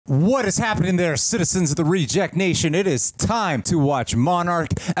What is happening there, citizens of the Reject Nation? It is time to watch Monarch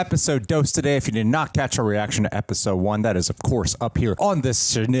episode dose today. If you did not catch our reaction to episode 1, that is, of course, up here on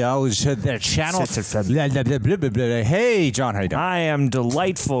this channel. Hey, John, how you doing? I am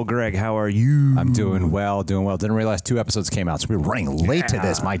delightful, Greg. How are you? I'm doing well, doing well. Didn't realize 2 episodes came out, so we're running late to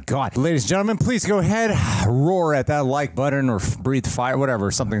this. My God. Ladies and gentlemen, please go ahead, roar at that like button or breathe fire,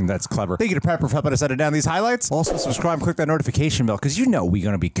 whatever, something that's clever. Thank you to Pepper for helping us edit down these highlights. Also, subscribe, click that notification bell, because you know we're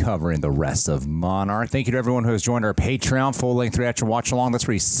going to be covering the rest of Monarch. Thank you to everyone who has joined our Patreon full-length reaction watch-along. That's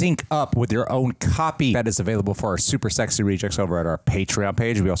where you sync up with your own copy. That is available for our super sexy rejects over at our Patreon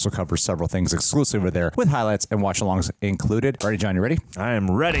page. We also cover several things exclusively over there with highlights and watch-alongs included. Ready, John? You ready? I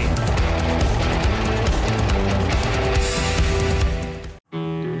am ready.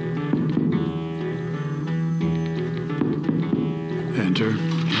 Enter.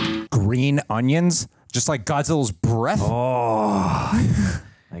 Green onions? Just like Godzilla's breath? Oh,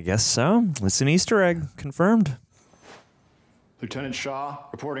 I guess so. It's an Easter egg. Confirmed. Lieutenant Shaw,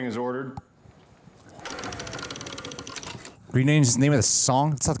 reporting as ordered. Green Onions is the name of the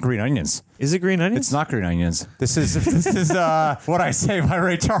song? It's not Green Onions. Is it Green Onions? It's not Green Onions. This is What I Say by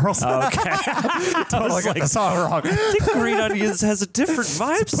Ray Charles. Oh, okay. Totally got the song wrong. I think Green Onions has a different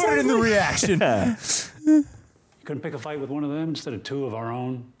vibe. Put it in the reaction. Yeah. You couldn't pick a fight with one of them instead of 2 of our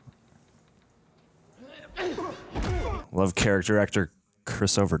own? Love character actor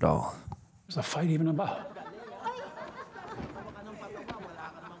Chris Overdahl. What's the fight even about?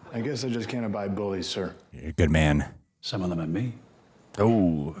 I guess I just can't abide bullies, sir. You're a good man. Some of them and me.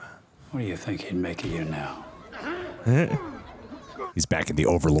 Oh. What do you think he'd make of you now? He's back in the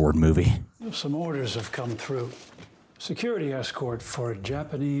Overlord movie. Some orders have come through. Security escort for a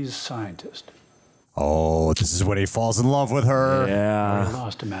Japanese scientist. Oh, this is when he falls in love with her. I Yeah.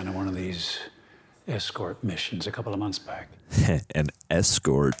 lost a man in one of these escort missions a couple of months back. An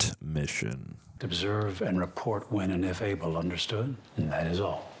escort mission. Observe and report when and if able, understood? And that is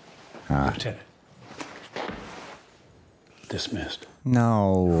all. Lieutenant. Dismissed.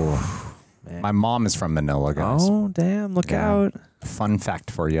 No. My mom is from Manila, guys. Oh, damn. Look out. Fun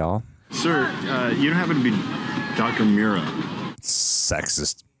fact for y'all. Sir, you don't happen to be Dr. Mira.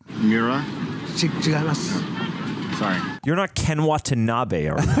 Sexist. Mira? Sorry. You're not Ken Watanabe,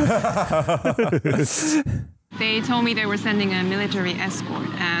 are you? They told me they were sending a military escort,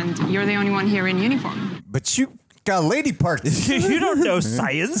 and you're the only one here in uniform. But you got lady parts. You don't know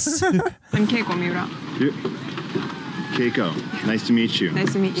science. I'm Keiko Miura. Keiko, nice to meet you.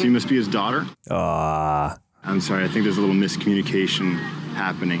 Nice to meet you. So you must be his daughter? Ah. I'm sorry, I think there's a little miscommunication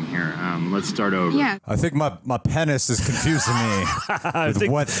happening here. Let's start over. Yeah. I think my penis is confusing me with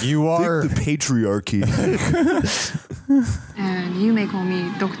what you are. The patriarchy. And you may call me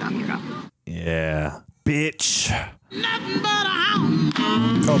Dr. Miura. Yeah. Bitch.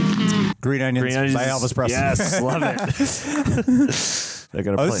 Oh, Green Onions by Elvis Presley. Yes, love it. They're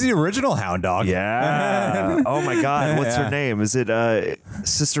gonna Oh, play. this is the original Hound Dog. Yeah. Oh my God. What's her name? Is it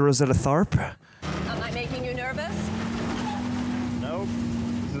Sister Rosetta Tharpe? Am I making you nervous? Nope.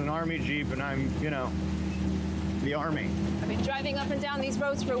 This is an army jeep, and I'm, the army. I've been driving up and down these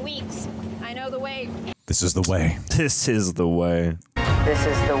roads for weeks. I know the way. This is the way. This is the way. This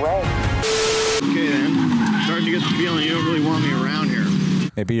is the way. Okay, then. Starting to get the feeling you don't really want me around here.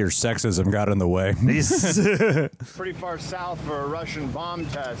 Maybe your sexism got in the way. Pretty far south for a Russian bomb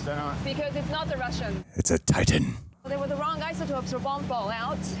test. Because it's not the Russian. It's a Titan. They were the wrong isotopes for bomb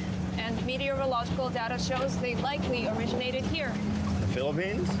fallout, and meteorological data shows they likely originated here. The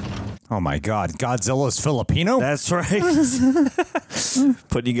Philippines? Oh my God, Godzilla's Filipino? That's right.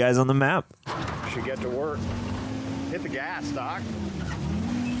 Putting you guys on the map. Should get to work. Hit the gas, Doc.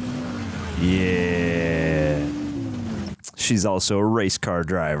 Yeah. She's also a race car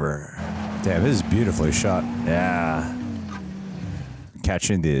driver. Damn, this is beautifully shot. Yeah.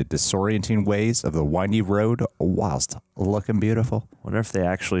 Catching the disorienting ways of the windy road whilst looking beautiful. Wonder if they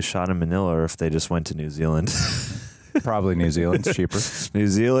actually shot in Manila or if they just went to New Zealand. Probably New Zealand's cheaper. New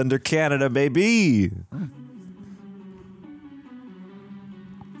Zealand or Canada, baby.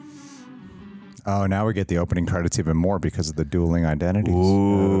 Oh, now we get the opening credits even more because of the dueling identities.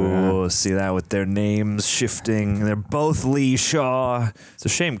 Ooh, see that with their names shifting. They're both Lee Shaw. It's a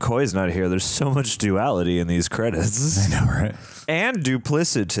shame Koi's not here. There's so much duality in these credits. I know, right? And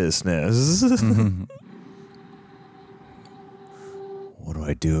duplicitousness. What do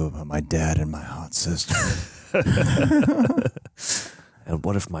I do about my dad and my hot sister? And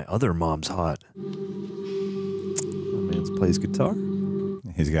what if my other mom's hot? My man plays guitar.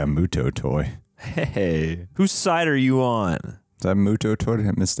 He's got a MUTO toy. Hey, whose side are you on? that MUTO toy? Did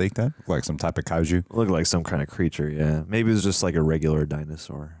I mistake that? Like some type of kaiju? Looked like some kind of creature, yeah. Maybe it was just like a regular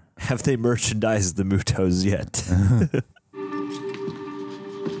dinosaur. Have they merchandised the MUTOs yet?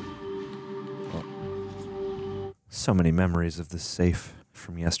 So many memories of this safe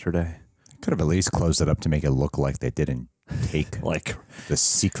from yesterday. Could have at least closed it up to make it look like they didn't take like the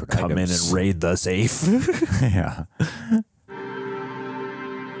secret come items. in and raid the safe. Yeah.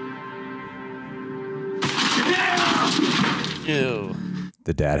 Ew.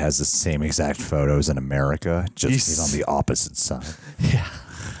 The dad has the same exact photos in America, just he's on the opposite side. Yeah.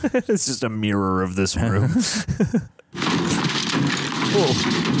 It's just a mirror of this room.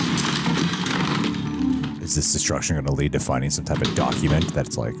 Is this destruction going to lead to finding some type of document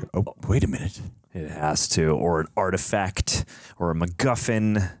that's like, oh, wait a minute. It has to, or an artifact, or a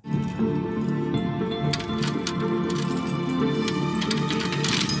MacGuffin.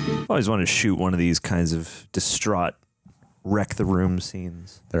 I always wanted to shoot one of these kinds of distraught, wreck the room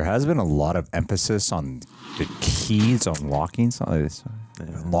scenes. There has been a lot of emphasis on the keys unlocking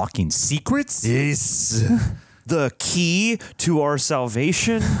unlocking secrets. Yes. The key to our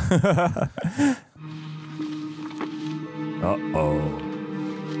salvation. Uh-oh.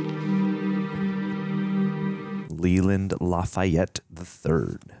 Leland Lafayette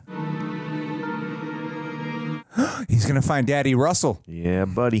III. He's going to find Daddy Russell. Yeah,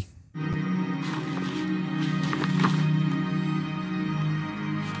 buddy.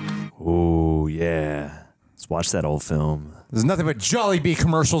 Oh, yeah. Let's watch that old film. There's nothing but Jollibee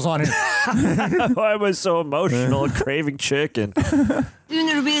commercials on it. I was so emotional and craving chicken. Soon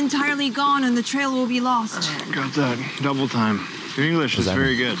it'll be entirely gone and the trail will be lost. Got that. Double time. Your English is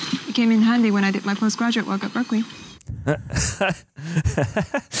very good. It came in handy when I did my postgraduate work at Berkeley. Guy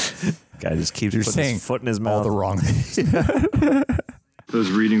just keeps putting his foot in his mouth. All the wrong things.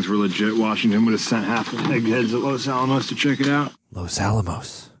 Those readings were legit. Washington would have sent half the eggheads at Los Alamos to check it out. Los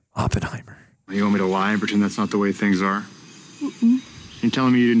Alamos. Oppenheimer. You want me to lie and pretend that's not the way things are? You're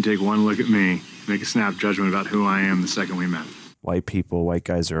telling me you didn't take one look at me, make a snap judgment about who I am the second we met? White people, white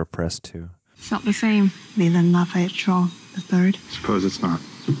guys are oppressed too. It's not the same. Leland Lafayette Shaw III. Suppose it's not.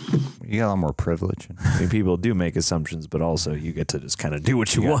 You got a lot more privilege. I mean, people do make assumptions, but also you get to just kind of do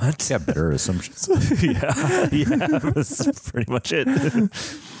what you want. Yeah, better assumptions. Yeah, that's pretty much it.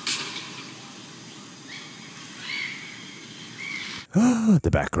 The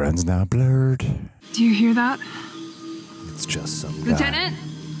background's now blurred. Do you hear that? It's just some guy. Lieutenant?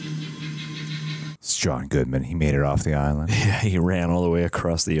 It's John Goodman. He made it off the island. Yeah, he ran all the way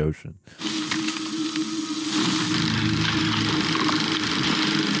across the ocean.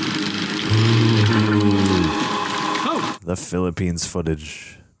 Oh. The Philippines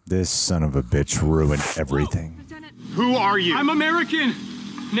footage. This son of a bitch ruined everything. Lieutenant? Who are you? I'm American.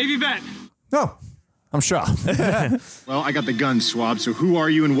 Navy vet. No, I'm shocked. Well, I got the gun, Swab, so who are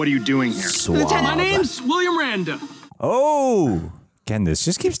you and what are you doing here? My name's William Randa. Oh! Again, this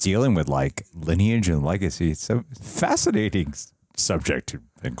just keeps dealing with like lineage and legacy. It's a fascinating subject to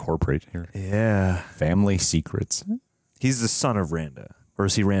incorporate here. Yeah. Family secrets. He's the son of Randa. Or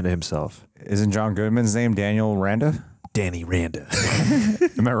is he Randa himself? Isn't John Goodman's name Daniel Randa? Danny Randa.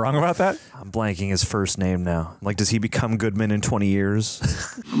 Am I wrong about that? I'm blanking his first name now. Like, does he become Goodman in 20 years?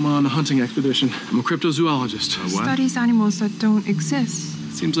 I'm on a hunting expedition. I'm a cryptozoologist. What? Studies animals that don't exist.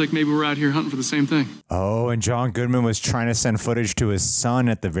 Seems like maybe we're out here hunting for the same thing. Oh, and John Goodman was trying to send footage to his son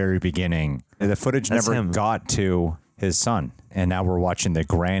at the very beginning. The footage That's never him. got to his son. And now we're watching the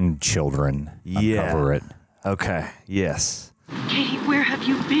grandchildren uncover it. Okay, yes. Katie, where have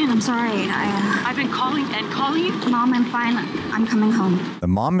you been? I'm sorry. I've been calling and calling you. Mom, I'm fine. I'm coming home. The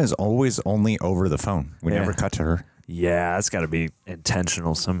mom is always only over the phone. We never cut to her. Yeah, that's got to be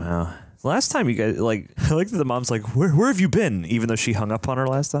intentional somehow. Last time you guys, like, I like that the mom's like, where have you been? Even though she hung up on her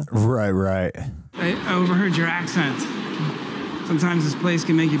last time. Right. I overheard your accent. Sometimes this place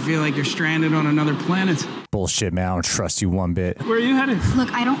can make you feel like you're stranded on another planet. Bullshit, man. I don't trust you one bit. Where are you headed?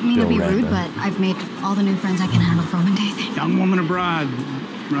 Look, I don't mean to be rude, but I've made all the new friends I can handle for one day. Young woman abroad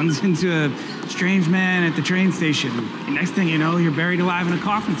runs into a strange man at the train station. And next thing you know, you're buried alive in a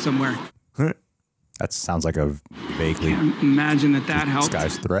coffin somewhere. That sounds like a vaguely Imagine that helped.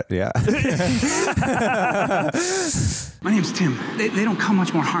 disguised threat. Yeah. My name's Tim. They don't come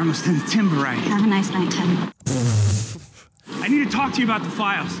much more harmless than the Tim variety. Have a nice night, Tim. I need to talk to you about the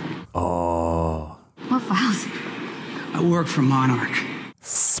files. Oh. What files? I work for Monarch.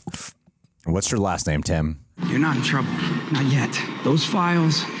 What's your last name, Tim? You're not in trouble. Not yet. Those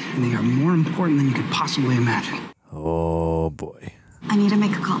files, and they are more important than you could possibly imagine. Oh, boy. I need to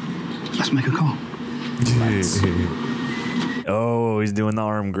make a call. Let's make a call. Oh, he's doing the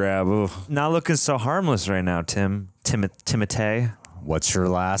arm grab. Ooh. Not looking so harmless right now, Timotei. What's your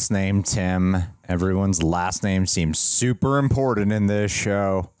last name, Tim? Everyone's last name seems super important in this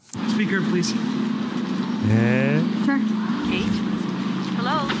show. Speaker, please. Yeah. Sure. Kate?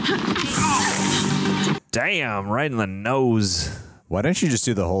 Hello? Damn, right in the nose. Why didn't you just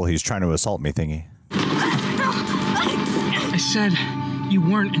do the whole he's trying to assault me thingy? I said you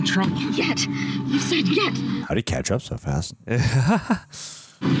weren't in trouble. Yet. You said yet. How'd he catch up so fast? Look,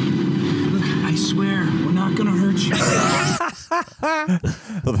 I swear, we're not gonna hurt you. I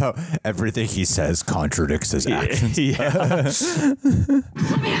love how everything he says contradicts his actions. Yeah.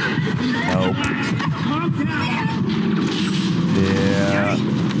 Nope. Yeah.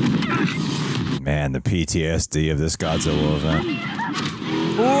 Man, the PTSD of this Godzilla event.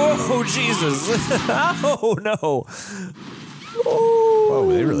 Oh, Jesus. Oh, no.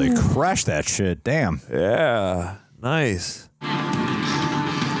 Whoa, they really crashed that shit. Damn. Yeah. Nice.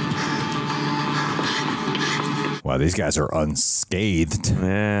 Wow, these guys are unscathed.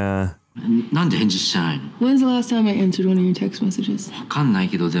 Yeah. When's the last time I answered one of your text messages? You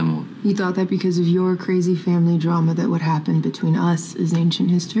thought that because of your crazy family drama that what happened between us is ancient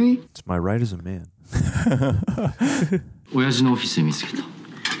history? It's my right as a man.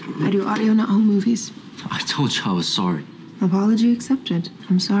 I do audio, not home movies. I told you I was sorry. Apology accepted.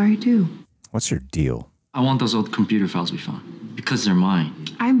 I'm sorry too. What's your deal? I want those old computer files we found. Because they're mine.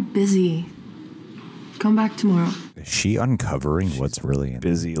 I'm busy. Come back tomorrow. Is she uncovering what's really in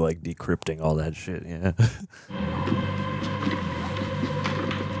busy, like decrypting all that shit, yeah.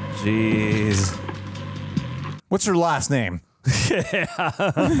 Jeez. What's her last name?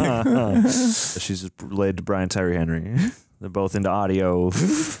 She's related to Brian Tyree Henry. They're both into audio.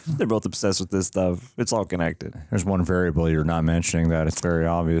 They're both obsessed with this stuff. It's all connected. There's one variable you're not mentioning that. It's very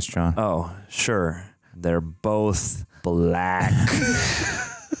obvious, John. Oh, sure. They're both black.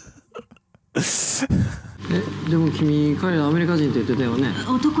 でも君彼らアメリカ人って言ってたよね。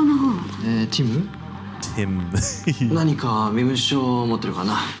男の方。ティム？ Tim. 何か身分証持ってるか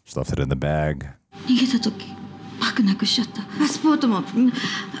な。 Just left it in the bag. 逃げた時バッグなくしちゃった。パスポートも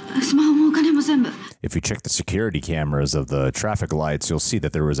スマホもお金も全部。 If you check the security cameras of the traffic lights, you'll see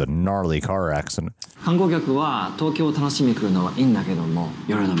that there was a gnarly car accident. 観光客は東京を楽しみに来るのはいいんだけども、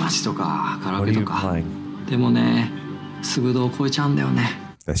夜の街とかカラオケとか。でもね、すぐ度を超えちゃうんだよね。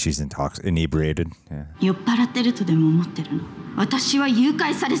 That she's inebriated. Yeah. 酔っ払ってるとでも思ってるの。私は誘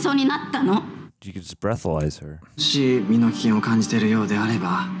拐されそうになったの。 You could just breathalyze her. もし身の危険を感じているようであれ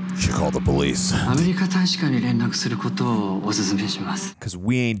ば、 She called the police. アメリカ大使館に連絡することをお勧めします。 Because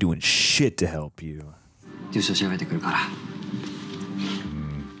we ain't doing shit to help you. 住所調べてくるから。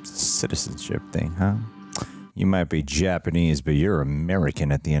Citizenship thing, huh? You might be Japanese, but you're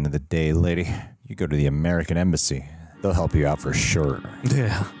American at the end of the day, lady. You go to the American embassy. They'll help you out for sure.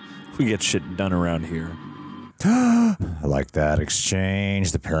 Yeah. We get shit done around here. I like that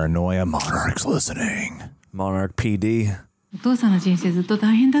exchange. The paranoia. Monarch's listening. Monarch PD. お父さんの人生ずっと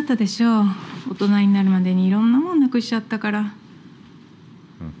大変だったでしょう。大人になるまでにいろんなもんなくしちゃったから。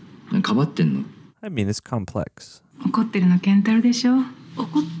かばってんの？ I mean, it's complex. 怒ってるのケンタロでしょ。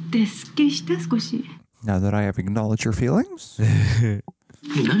怒ってすっきりした少し。Now that I have acknowledged your feelings.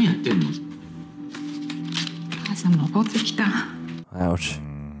 何やってんの？母さんも怒ってきた。Ouch.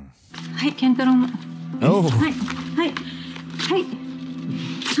 はい、ケンタロウも。Oh. はい、はい、はい、はい、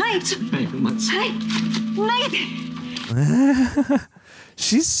はい、投げて。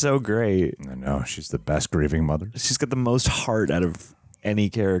She's so great. I know, she's the best grieving mother. She's got the most heart out of any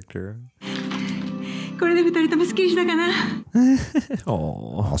character. これで二人ともすっきりしたかな。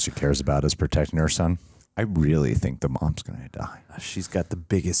Oh. All she cares about is protecting her son. I really think the mom's gonna die. She's got the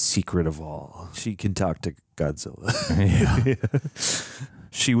biggest secret of all. She can talk to Godzilla. Yeah.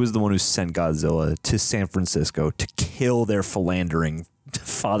 She was the one who sent Godzilla to San Francisco to kill their philandering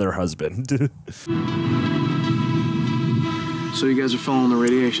father-husband. So you guys are following the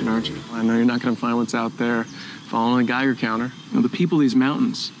radiation, aren't you? I know you're not going to find what's out there. Following a Geiger counter. You know, the people of these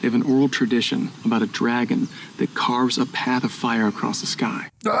mountains, they have an oral tradition about a dragon that carves a path of fire across the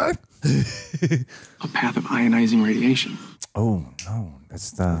sky. A path of ionizing radiation. Oh, no.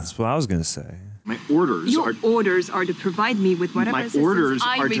 That's what I was going to say. My orders Your orders are to provide me with whatever My assistance orders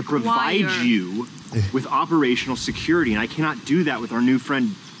I are to provide require. you with operational security, and I cannot do that with our new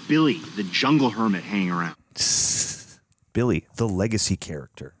friend Billy, the jungle hermit, hanging around. Billy, the legacy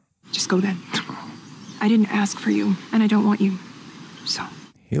character. Just go then. I didn't ask for you, and I don't want you. So.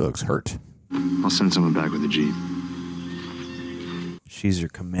 He looks hurt. I'll send someone back with a jeep. She's your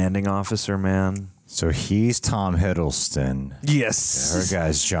commanding officer, man. So he's Tom Hiddleston. Yes. Our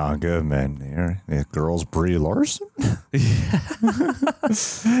guy's John Goodman. The girl's Brie Larson.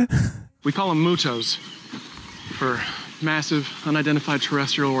 We call them MUTOs for massive unidentified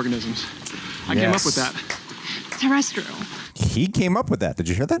terrestrial organisms. I came up with that. Terrestrial. He came up with that. Did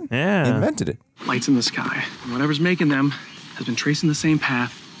you hear that? Yeah. He invented it. Lights in the sky. And whatever's making them has been tracing the same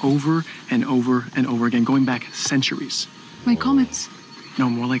path over and over and over again, going back centuries. Like comets. No,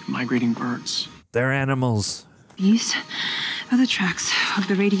 more like migrating birds. They're animals. These are the tracks of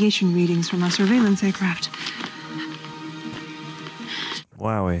the radiation readings from our surveillance aircraft.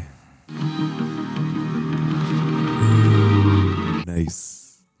 Wowie.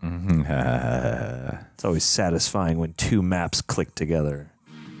 Nice. It's always satisfying when two maps click together.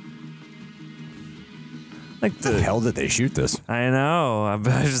 Like the hell did they shoot this? I know. I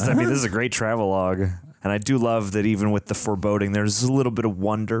mean, this is a great travelogue. And I do love that even with the foreboding, there's a little bit of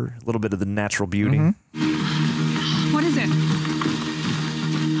wonder, a little bit of the natural beauty. What is it?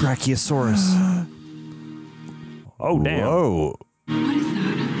 Brachiosaurus. Oh, damn. Whoa. What is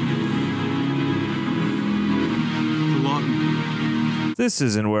that? This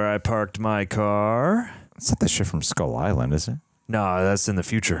isn't where I parked my car. It's not that shit from Skull Island, is it? No, that's in the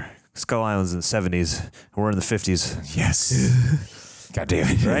future. Skull Island's in the 70s. We're in the 50s. Yes. God damn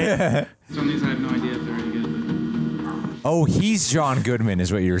it. Right? Some of these I have no idea if they're any good. Oh, he's John Goodman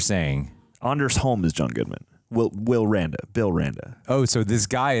is what you're saying. Aners Holm is John Goodman. Bill Randa. Oh, so this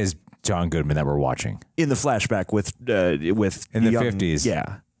guy is John Goodman that we're watching. In the flashback with in the 50s.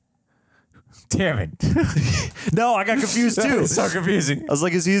 Yeah. Damn it. No, I got confused too. It's so confusing. I was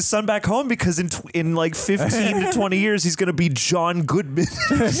like, is he his son back home? Because in like 15 to 20 years, he's going to be John Goodman.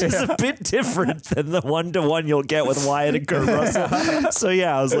 Which is a bit different than the one-to-one you'll get with Wyatt and Kurt Russell. So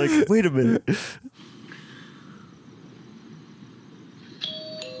yeah, I was like, wait a minute.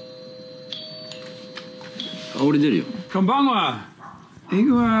 Konbanwa.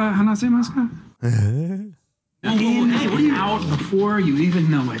 Eigo hanasemasu ka? Hey, what are you out before you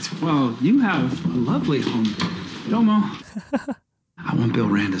even know it? Well, you have a lovely home. Domo. I want Bill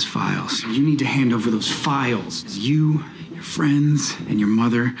Randa's files. You need to hand over those files. You, your friends, and your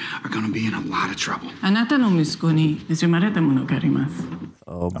mother are going to be in a lot of trouble.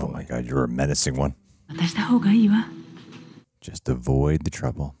 Oh my God, you're a menacing one. 渡した方がいいわ。 Just avoid the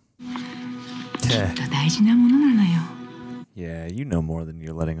trouble. Yeah, you know more than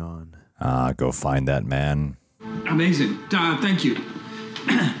you're letting on. Go find that man. Amazing. Thank you.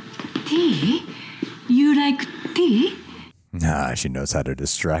 Tea? You like tea? Nah, she knows how to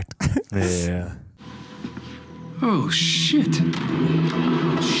distract. Yeah. Oh, shit.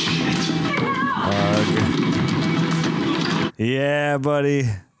 Shit. Yeah, buddy.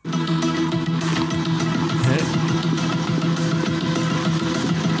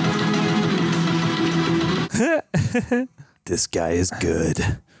 This guy is good.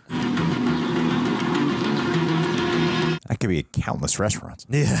 That could be countless restaurants.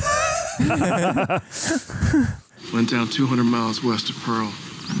 Yeah. Went down 200 miles west of Pearl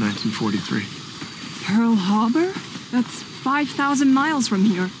in 1943. Pearl Harbor? That's 5,000 miles from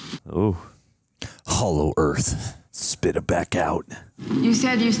here. Oh. Hollow Earth. Spit it back out. You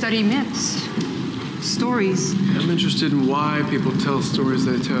said you study myths. Stories. I'm interested in why people tell stories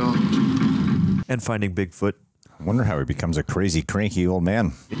they tell. And finding Bigfoot. I wonder how he becomes a crazy, cranky old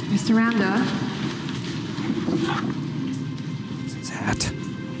man. Mr. Randa. It's his hat.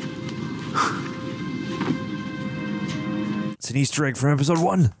 It's an Easter egg from episode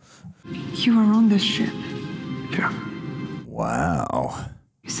 1. You were on this ship. Yeah. Wow.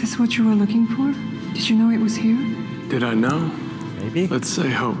 Is this what you were looking for? Did you know it was here? Did I know? Maybe. Let's say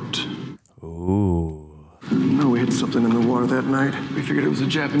hoped. Ooh. No, we hit something in the water that night. We figured it was a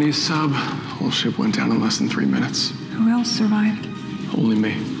Japanese sub. Whole ship went down in less than 3 minutes. Who else survived? Only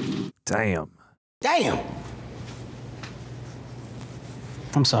me. Damn. Damn!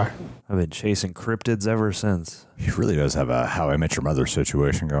 I'm sorry. I've been chasing cryptids ever since. He really does have a How I Met Your Mother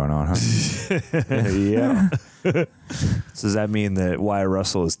situation going on, huh? Yeah. So does that mean that Wyatt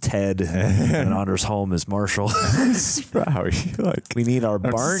Russell is Ted and Aners Holm is Marshall? We need our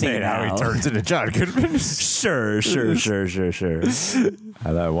Barney now. How he turns into John Goodman. Sure.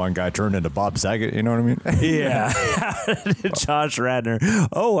 How that one guy turned into Bob Saget, you know what I mean? Yeah. Josh Radnor.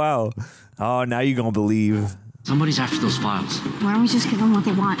 Oh, wow. Oh, now you're going to believe. Somebody's after those files. Why don't we just give them what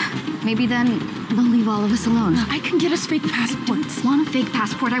they want? Maybe then they'll leave all of us alone. I can get us fake passports. I don't want a fake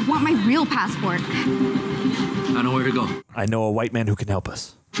passport. I want my real passport. I know where to go. I know a white man who can help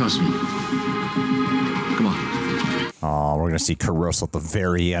us. Trust me. Come on. Oh, we're going to see Caruso at the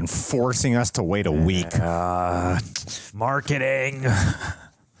very end, forcing us to wait a week. Marketing.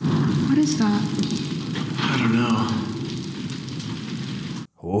 What is that? I don't know.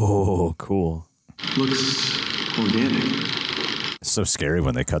 Oh, cool. Looks organic. It's so scary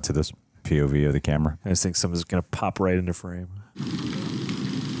when they cut to this POV of the camera. I just think something's going to pop right into frame.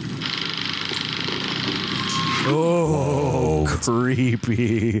 Oh,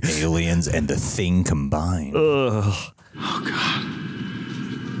 creepy. Aliens and the Thing combined. Ugh. Oh, God.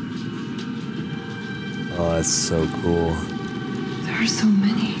 Oh, that's so cool. There are so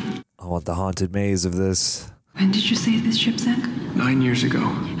many. I want the haunted maze of this. When did you say this ship sank? 9 years ago.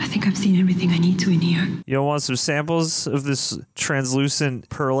 I think I've seen everything I need to in here. You don't want some samples of this translucent,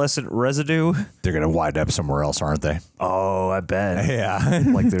 pearlescent residue? They're going to wind up somewhere else, aren't they? Oh, I bet. Yeah.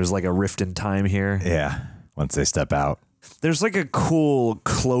 Like there's like a rift in time here. Yeah. Once they step out. There's like a cool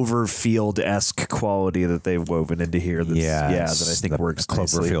Cloverfield-esque quality that they've woven into here. That's, that I think works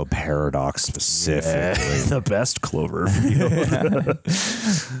nicely. Cloverfield paradox specifically. Yeah, the best Cloverfield.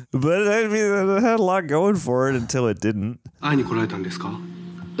 But I mean, it had a lot going for it until it didn't. I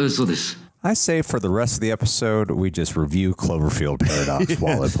say for the rest of the episode, we just review Cloverfield paradox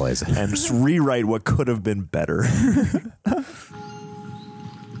while it plays. And just rewrite what could have been better.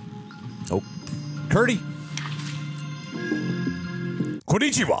 Oh. Curdy.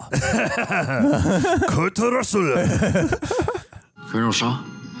 Konnichiwa. Kurt Russell. Colonel Shaw?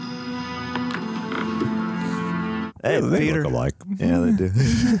 Hey, they Peter. look alike. Yeah, they do.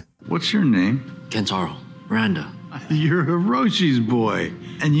 What's your name? Kentaro. Miranda. You're Hiroshi's boy.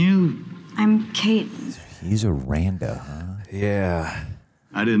 And you? I'm Kate. He's a Randa, huh? Yeah.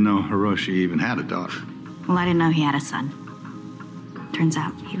 I didn't know Hiroshi even had a daughter. Well, I didn't know he had a son. Turns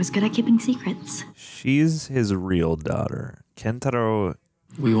out he was good at keeping secrets. She's his real daughter. Kentaro.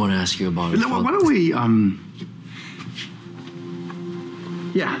 We want to ask you about his Why don't we,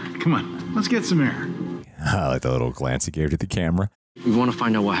 yeah, come on. Let's get some air. I like the little glance he gave to the camera. We want to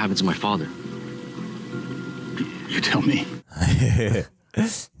find out what happened to my father. You tell me.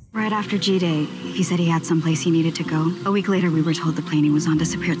 Right after G-Day, he said he had someplace he needed to go. A week later, we were told the plane he was on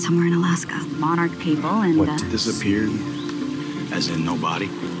disappeared somewhere in Alaska. Monarch people and... Disappeared? As in no body?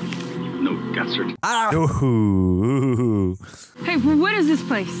 No guts or... Ooh. Hey, what is this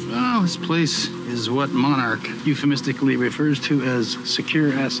place? Oh, this place is what Monarch euphemistically refers to as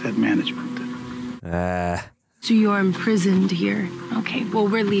secure asset management. So you're imprisoned here. Okay, well,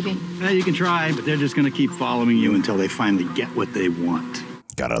 we're leaving. Well, you can try, but they're just going to keep following you until they finally get what they want.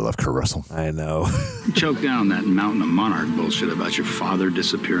 God, I love Kurt Russell. I know. Choke down that mountain of Monarch bullshit about your father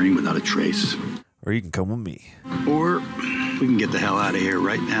disappearing without a trace. Or you can come with me. Or we can get the hell out of here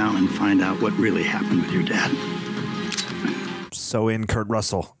right now and find out what really happened with your dad. So in Kurt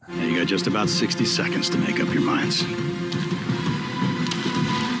Russell. Yeah, you got just about 60 seconds to make up your minds.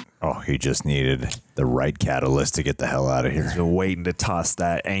 Oh, he just needed the right catalyst to get the hell out of here. He's been waiting to toss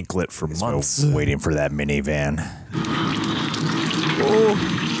that anklet for months. Waiting for that minivan. Oh.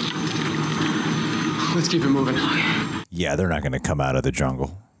 Let's keep it moving. Yeah, they're not going to come out of the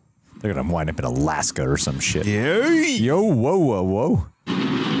jungle. They're going to wind up in Alaska or some shit. Yeah. Yo, whoa, whoa, whoa.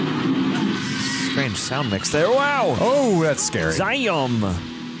 Strange sound mix there. Wow. Oh, that's scary. Zion.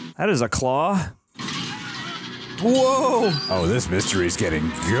 That is a claw. Whoa. Oh, this mystery's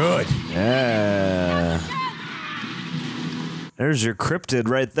getting good. Yeah. There's your cryptid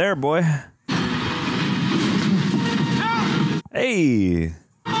right there, boy. Hey.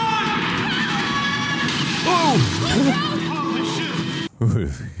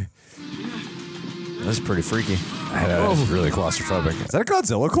 Ooh. That's pretty freaky. That's really claustrophobic. Is that a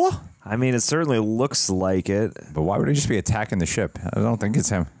Godzilla claw? I mean, it certainly looks like it. But why would he just be attacking the ship? I don't think it's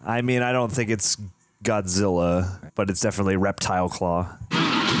him. I mean, I don't think it's Godzilla, but it's definitely reptile claw.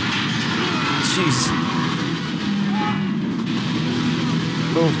 Jeez.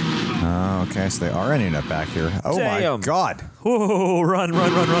 Oh, okay, so they are ending up back here. Oh, Damn. my God. Whoa, run.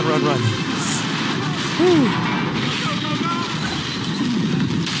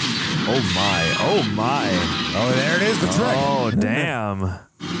 Oh, my. Oh, there it is, the trick. Oh, damn.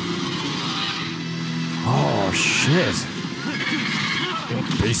 Oh, shit.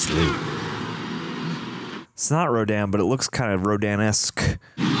 Beastly. It's not Rodan, but it looks kind of Rodan-esque.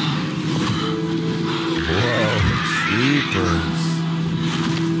 Whoa, jeepers.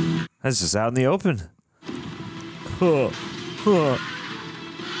 That's just out in the open.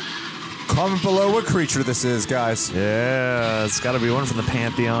 Comment below what creature this is, guys. Yeah, it's got to be one from the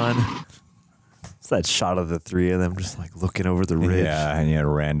Pantheon. It's that shot of the three of them just like looking over the ridge. Yeah, and you had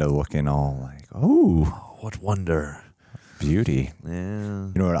Randa looking all like, oh, what wonder. Beauty. Yeah.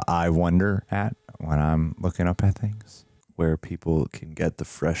 You know what I wonder at when I'm looking up at things? where people can get the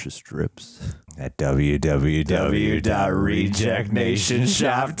freshest drips. At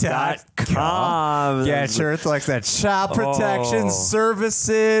www.rejectnationshop.com. Get shirts like that. Child protection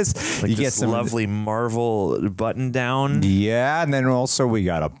services. Like you get some lovely Marvel button down. Yeah, and then also we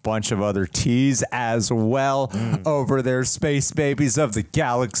got a bunch of other teas as well over there. Space Babies of the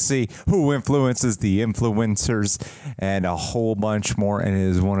Galaxy, Who Influences the Influencers, and a whole bunch more. And it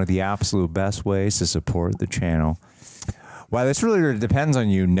is one of the absolute best ways to support the channel. Wow, this really depends on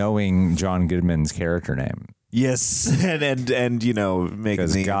you knowing John Goodman's character name. Yes, and you know,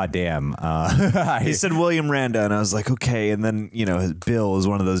 because goddamn, he said William Randa, and I was like, okay, and then you know, Bill is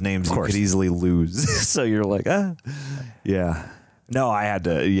one of those names you could easily lose, so you're like, yeah, no, I had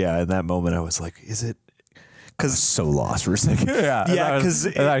to, in that moment I was like, is it? Because so lost for a second, because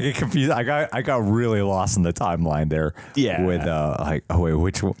I get confused. I got really lost in the timeline there, with like, oh wait,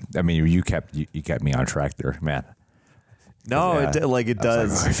 which one? I mean, you kept me on track there, man. No, it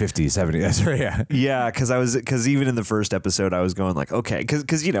does. Like, 50, 70. That's right. Yeah, because even in the first episode, I was going like, okay,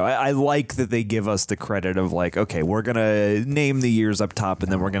 because you know, I like that they give us the credit of like, okay, we're gonna name the years up top,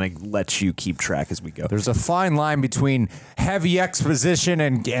 and then we're gonna let you keep track as we go. There's a fine line between heavy exposition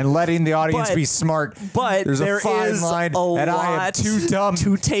and letting the audience be smart. But there's a fine line, and I am too dumb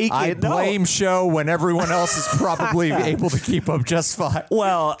to take I blame show when everyone else is probably able to keep up just fine.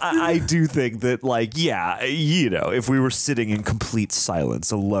 Well, I do think that, like, yeah, you know, if we were sitting in complete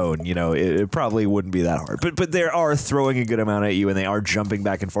silence alone, you know, it probably wouldn't be that hard. But they are throwing a good amount at you, and they are jumping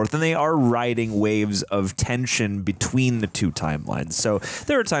back and forth, and they are riding waves of tension between the two timelines. So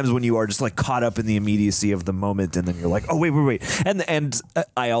there are times when you are just like caught up in the immediacy of the moment, and then you're like, oh wait, and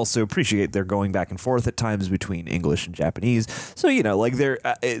I also appreciate they're going back and forth at times between English and Japanese. So you know, like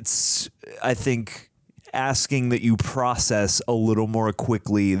it's I think asking that you process a little more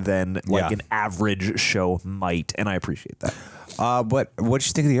quickly than like an average show might, and I appreciate that. But what did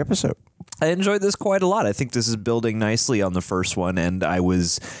you think of the episode? I enjoyed this quite a lot. I think this is building nicely on the first one, and I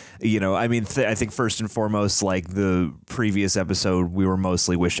was, you know, I mean, I think first and foremost, like the previous episode, we were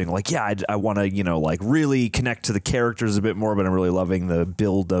mostly wishing, like, yeah, I want to, you know, like really connect to the characters a bit more, but I'm really loving the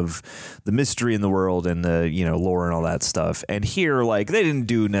build of the mystery in the world and the, you know, lore and all that stuff. And here, like, they didn't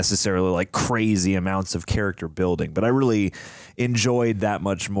do necessarily like crazy amounts of character building, but I really enjoyed that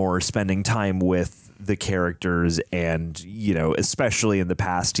much more spending time with the characters, and you know, especially in the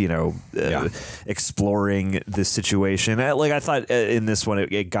past, you know, exploring this situation. Like I thought in this one,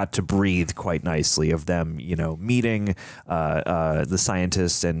 it got to breathe quite nicely of them, you know, meeting the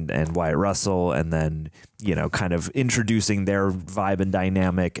scientists and Wyatt Russell, and then you know, kind of introducing their vibe and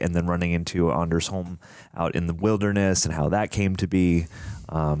dynamic, and then running into Aners Holm out in the wilderness and how that came to be.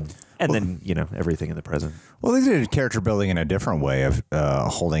 And then, you know, everything in the present. Well, they did character building in a different way of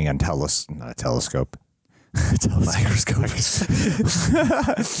holding not a telescope. Microscope.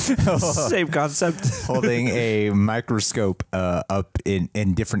 Same concept. Holding a microscope up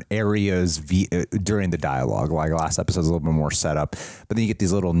in different areas during the dialogue. Like last episode's a little bit more set up, but then you get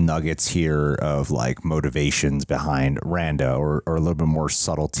these little nuggets here of like motivations behind Randa, or a little bit more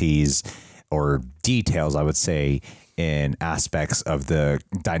subtleties or details, I would say, in aspects of the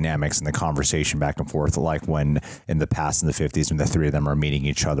dynamics and the conversation back and forth, like when in the past in the 50s when the three of them are meeting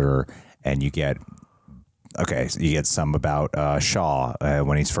each other, and you get some about Shaw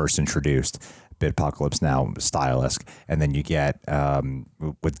when he's first introduced, bit Apocalypse Now style-esque, and then you get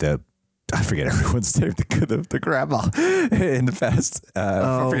with the, I forget everyone's name, the grandma in the past.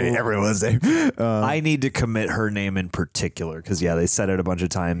 I forget everyone's name. I need to commit her name in particular because they said it a bunch of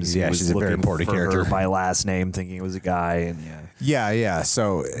times. Yeah, she's a very important character by last name, thinking it was a guy, and yeah.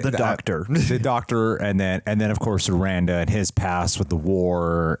 So the doctor, and then of course Randa and his past with the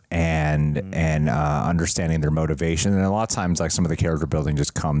war and understanding their motivation, and a lot of times like some of the character building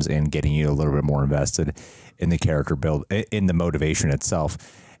just comes in getting you a little bit more invested in the character build, in the motivation itself.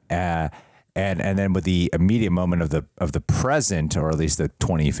 And then with the immediate moment of the present, or at least the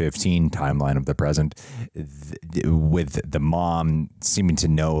 2015 timeline of the present, with the mom seeming to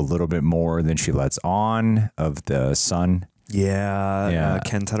know a little bit more than she lets on of the son.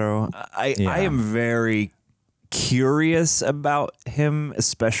 Kentaro. I am very curious about him,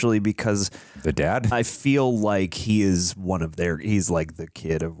 especially because the dad. I feel like he is he's like the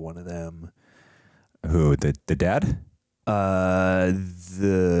kid of one of them. Who, the dad?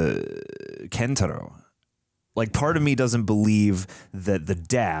 The Kentaro. Like, part of me doesn't believe that the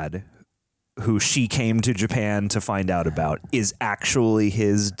dad, who she came to Japan to find out about, is actually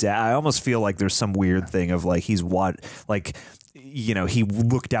his dad. I almost feel like there's some weird thing of like he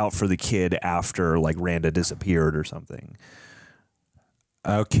looked out for the kid after like Randa disappeared or something.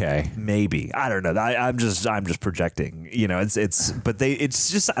 Okay, maybe. I don't know. I'm just projecting. You know, it's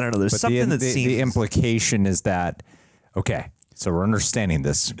just I don't know. There's something that seems the implication is that okay. So we're understanding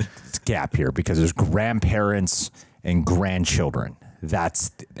this gap here because there's grandparents and grandchildren.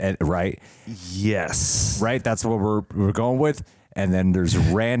 That's right. Yes. Right. That's what we're going with. And then there's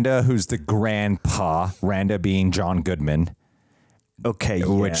Randa, who's the grandpa. Randa being John Goodman. Okay.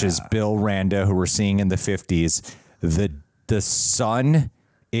 Which is Bill Randa, who we're seeing in the 50s. The son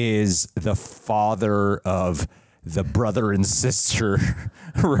is the father of the brother and sister,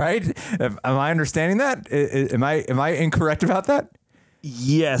 right? Am I understanding that? Am I incorrect about that?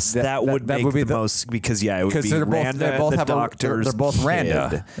 Yes, that would be the most because it would be Randa. They're both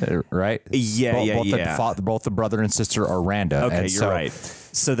Randa, right? Yeah. Both the brother and sister are Randa. Okay, you're right.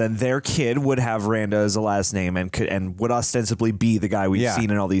 So then their kid would have Randa as a last name and would ostensibly be the guy we've seen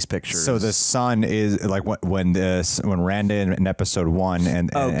in all these pictures. So the son is like when Randa in episode 1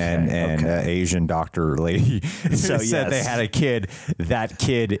 and Asian doctor lady said they had a kid. That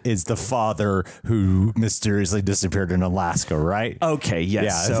kid is the father who mysteriously disappeared in Alaska, right? Okay,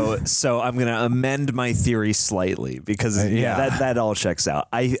 yes. Yeah. So I'm gonna amend my theory slightly because that all checks out.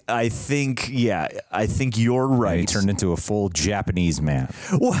 I think you're right. He turned into a full Japanese man.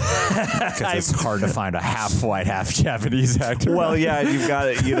 Because it's hard to find a half white, half Japanese actor. Well, yeah, you've got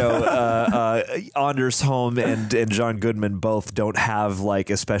it. You know, Aners Holm and John Goodman both don't have like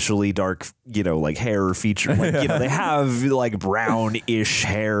especially dark, you know, like hair or feature. Like, you know, they have like brownish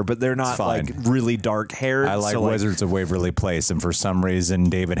hair, but they're not like really dark hair. I like Wizards of Waverly Place, and for some reason,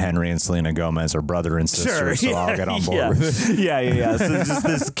 David Henry and Selena Gomez are brother and sister. So I'll get on board with it. Yeah. So just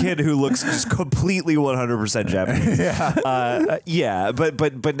this kid who looks just completely 100% Japanese.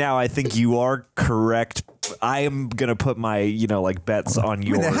 But now I think you are correct. I am gonna put my bets on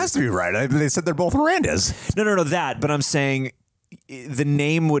yours. It has to be right. They said they're both Mirandas. No, that. But I'm saying the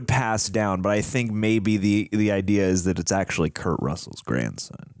name would pass down. But I think maybe the idea is that it's actually Kurt Russell's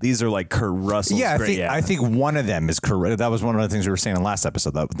grandson. These are like Kurt Russell's. I think one of them is Kurt. That was one of the things we were saying in the last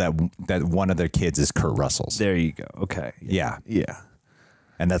episode. That one of their kids is Kurt Russell's. There you go. Okay. Yeah.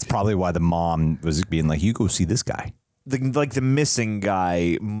 And that's probably why the mom was being like, "You go see this guy." The missing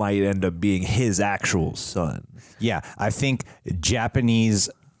guy might end up being his actual son. Yeah, I think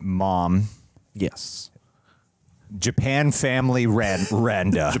Japanese mom. Yes. Japan family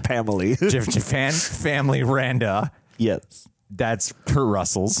Randa. Japan family Randa. Yes. That's Kurt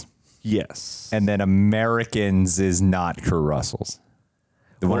Russell's. Yes. And then Americans is not Kurt Russell's.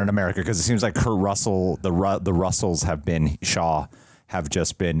 The one in America, because it seems like Kurt Russell, the Russells have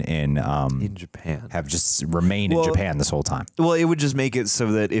just been in Japan, have just remained in Japan this whole time. Well, it would just make it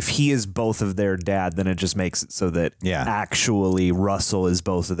so that if he is both of their dad, then it just makes it so that actually Russell is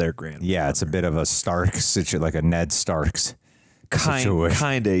both of their grandfather. Yeah, it's a bit of a Stark situation, like a Ned Stark's situation.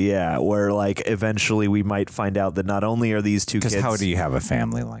 Kind of, yeah, where like eventually we might find out that not only are these two kids... Because how do you have a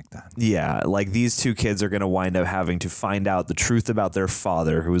family like that? Yeah, like these two kids are going to wind up having to find out the truth about their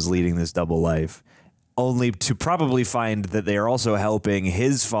father who is leading this double life, only to probably find that they are also helping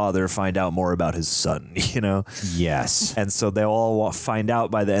his father find out more about his son, you know? Yes. And so they'll all find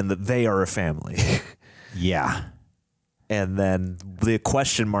out by the end that they are a family. Yeah. And then the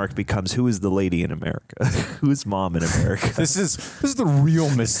question mark becomes, who is the lady in America? Who is mom in America? This is the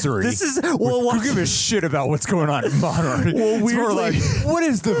real mystery. Who give a shit about what's going on in Monarch? Well, we're like, what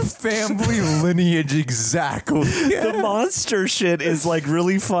is the family lineage exactly? The monster shit is like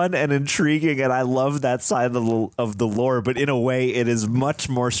really fun and intriguing, and I love that side of the lore. But in a way, it is much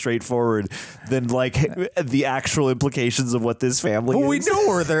more straightforward than like the actual implications of what this family is. We know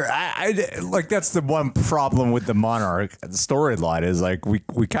where they're. Like that's the one problem with the Monarch. The storyline is like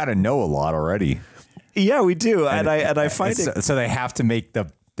we kind of know a lot already. Yeah, we do, and I find it so they have to make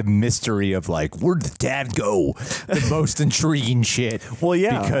the mystery of like, where'd the dad go? The most intriguing shit. Well,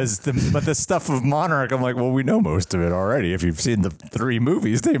 yeah, because the stuff of Monarch, I'm like, well, we know most of it already if you've seen the 3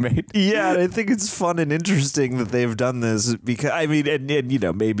 movies they made. Yeah, I think it's fun and interesting that they've done this because I mean, and you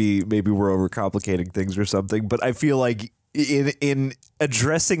know, maybe we're overcomplicating things or something, but I feel like in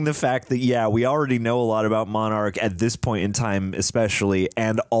addressing the fact that we already know a lot about Monarch at this point in time, especially,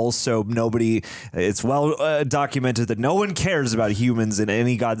 and also it's well documented that no one cares about humans in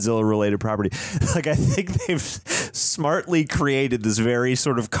any Godzilla related property. Like I think they've smartly created this very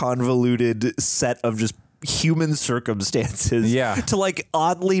sort of convoluted set of just human circumstances to like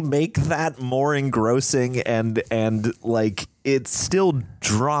oddly make that more engrossing and like it's still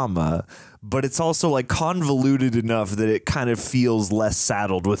drama, but it's also like convoluted enough that it kind of feels less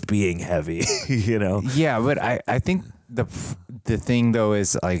saddled with being heavy, you know? Yeah, but I think the thing though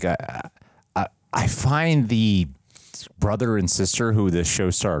is like I find the brother and sister who this show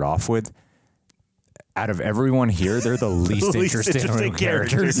started off with, out of everyone here, they're the least interesting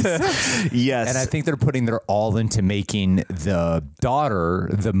characters. Yes. And I think they're putting their all into making the daughter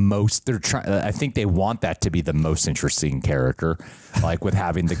the most, I think they want that to be the most interesting character, like with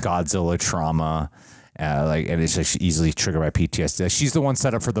having the Godzilla trauma, and it's just easily triggered by PTSD. She's the one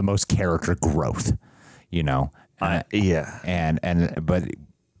set up for the most character growth, you know? But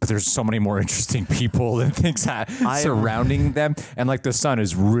there's so many more interesting people and things surrounding them. And like the son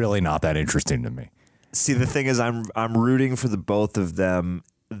is really not that interesting to me. See, the thing is, I'm rooting for the both of them.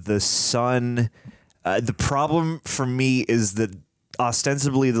 The son, the problem for me is that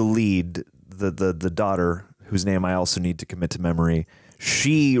ostensibly the lead, the daughter, whose name I also need to commit to memory,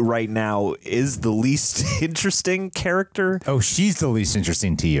 she right now is the least interesting character. Oh, she's the least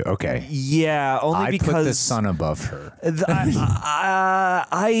interesting to you. Okay. Yeah, only because put the son above her.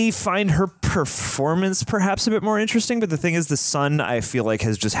 I find her performance perhaps a bit more interesting, but the thing is, the son I feel like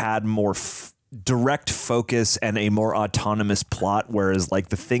has just had more direct focus and a more autonomous plot, whereas like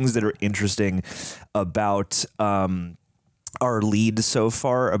the things that are interesting about our lead so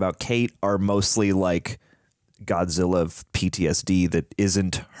far, about Kate, are mostly like Godzilla PTSD that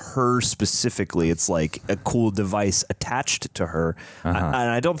isn't her specifically. It's like a cool device attached to her. And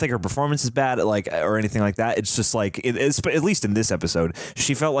I don't think her performance is bad, like, or anything like that. It's just like, it's, at least in this episode,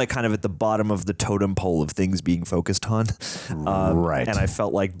 she felt like kind of at the bottom of the totem pole of things being focused on. Right. And I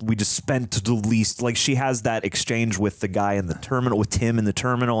felt like we just spent the least, like she has that exchange with the guy in the terminal, with Tim in the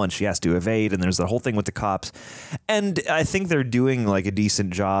terminal, and she has to evade, and there's the whole thing with the cops. And I think they're doing like a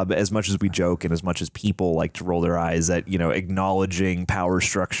decent job, as much as we joke and as much as people like to roll their eyes at, you know, acknowledging power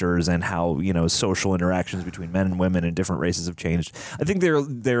structures and how, you know, social interactions between men and women and different races have changed. I think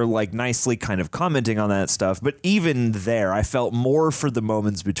they're like nicely kind of commenting on that stuff. But even there, I felt more for the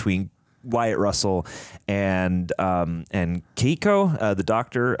moments between Wyatt Russell and Keiko, the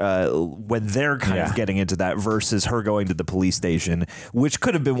doctor, when they're kind of getting into that, versus her going to the police station, which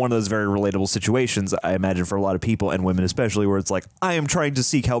could have been one of those very relatable situations, I imagine, for a lot of people, and women especially, where it's like, I am trying to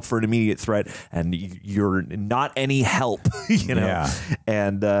seek help for an immediate threat, and you're not any help, you know? Yeah.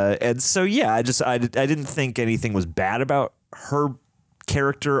 And so, yeah, I didn't think anything was bad about her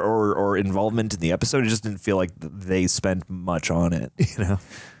character or involvement in the episode. It just didn't feel like they spent much on it, you know?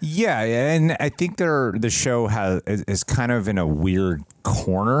 Yeah, and I think the show is kind of in a weird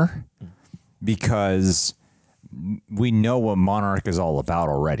corner because we know what Monarch is all about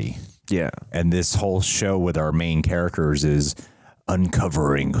already. Yeah. And this whole show with our main characters is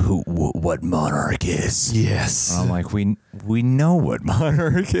uncovering what Monarch is. Yes. And I'm like, we know what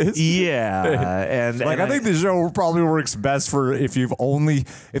Monarch is. Yeah. and I think the show probably works best for if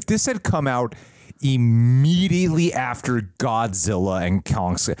this had come out immediately after Godzilla and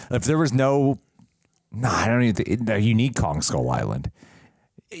Kong. If there was I don't even think you need Kong Skull Island.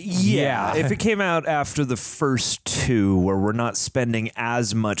 Yeah, if it came out after the first two, where we're not spending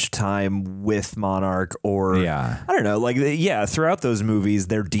as much time with Monarch, or I don't know, like throughout those movies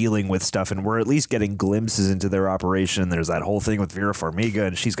they're dealing with stuff, and we're at least getting glimpses into their operation. There's that whole thing with Vera Farmiga,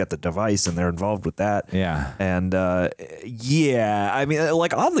 and she's got the device, and they're involved with that. Yeah, and I mean,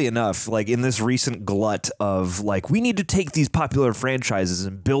 like oddly enough, like in this recent glut of like we need to take these popular franchises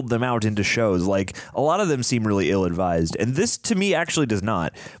and build them out into shows, like a lot of them seem really ill-advised, and this to me actually does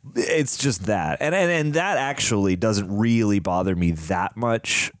not. It's just that, and that actually doesn't really bother me that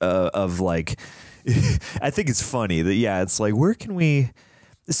much. Of like, I think it's funny that it's like, where can we?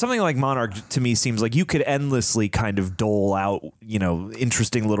 Something like Monarch to me seems like you could endlessly kind of dole out, you know,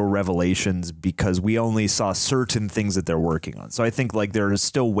 interesting little revelations because we only saw certain things that they're working on. So I think like there are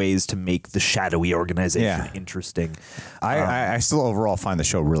still ways to make the shadowy organization interesting. I still overall find the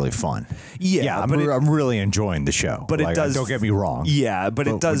show really fun. Yeah, I'm really enjoying the show. But it does. Don't get me wrong. Yeah, but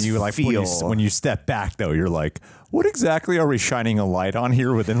it does feel when you step back though, you're like, what exactly are we shining a light on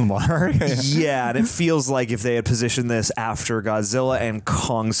here within Monarch? Yeah, and it feels like if they had positioned this after Godzilla and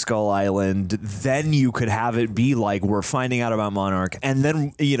Kong Skull Island, then you could have it be like we're finding out about Monarch, and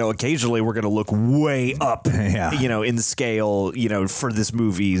then, you know, occasionally we're going to look way up, you know, in scale, you know, for this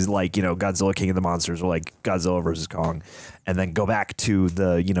movie, like, you know, Godzilla King of the Monsters or like Godzilla vs. Kong, and then go back to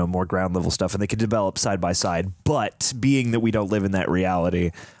the, you know, more ground level stuff, and they could develop side by side. But being that we don't live in that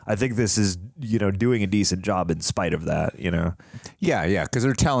reality, I think this is, you know, doing a decent job in spite of that, you know? Yeah, because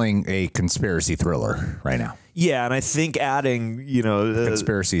they're telling a conspiracy thriller right now. Yeah, and I think adding, you know...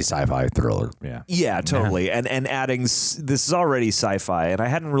 conspiracy sci-fi thriller, Yeah, totally. Yeah. And adding... This is already sci-fi, and I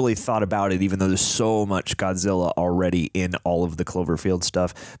hadn't really thought about it, even though there's so much Godzilla already in all of the Cloverfield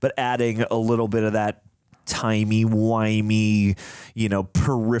stuff. But adding a little bit of that timey-wimey, you know,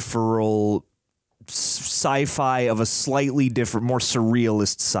 peripheral sci-fi of a slightly different, more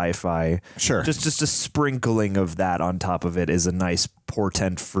surrealist sci-fi. Sure. Just a sprinkling of that on top of it is a nice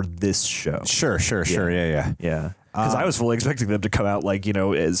portent for this show. Sure. Yeah. Because I was fully expecting them to come out like, you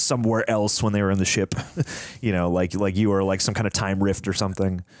know, as somewhere else when they were in the ship, you know, like you were like some kind of time rift or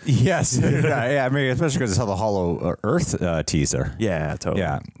something. Yes. Yeah. I mean, especially because it's how the Hollow Earth teaser. Yeah, totally.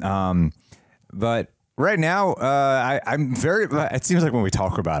 Yeah. But right now, I'm very. It seems like when we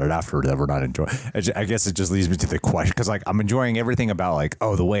talk about it after that, we're not enjoying. I guess it just leads me to the question because, like, I'm enjoying everything about like,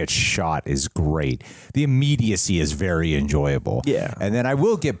 oh, the way it's shot is great. The immediacy is very enjoyable. Yeah, and then I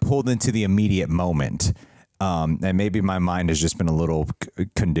will get pulled into the immediate moment. And maybe my mind has just been a little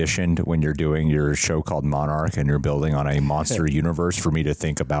conditioned when you're doing your show called Monarch and you're building on a monster universe for me to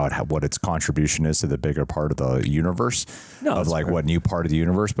think about what its contribution is to the bigger part of the universe of like what new part of the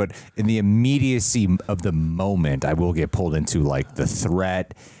universe. But in the immediacy of the moment, I will get pulled into like the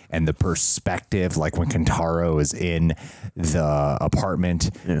threat and the perspective, like when Kentaro is in the apartment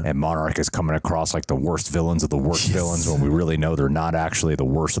and Monarch is coming across like the worst villains of the worst villains when we really know they're not actually the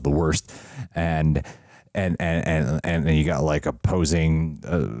worst of the worst. And you got like opposing,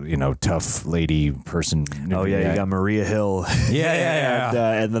 you know, tough lady person. Oh yeah, you got Maria Hill.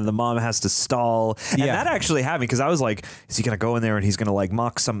 And then the mom has to stall. And that actually happened because I was like, is he gonna go in there and he's gonna like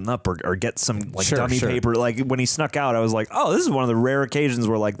mock something up or get some like dummy paper? Like when he snuck out, I was like, oh, this is one of the rare occasions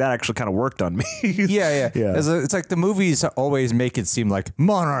where like that actually kind of worked on me. Yeah. It's like the movies always make it seem like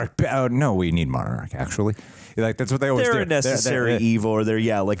Monarch. No, we need Monarch actually. Like that's what they always do. They're a necessary evil, or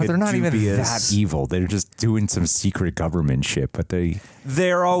they're like but they're not even that evil. They're just doing some secret government shit. But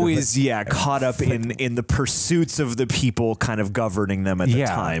they're always caught up in the pursuits of the people kind of governing them at the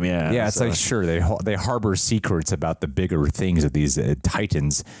time. Yeah, it's like sure they harbor secrets about the bigger things of these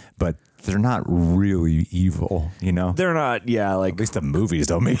titans, but they're not really evil, you know. They're not, like at least the movies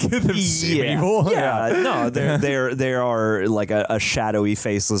don't make them seem evil. No, they are like a shadowy,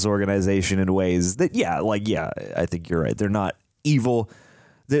 faceless organization in ways that, I think you're right. They're not evil.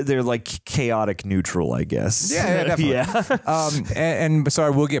 They're like chaotic neutral, I guess. Yeah, definitely. And so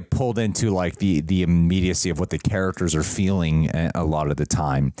I will get pulled into like the immediacy of what the characters are feeling a lot of the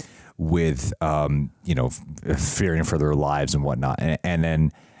time, with you know, fearing for their lives and whatnot, and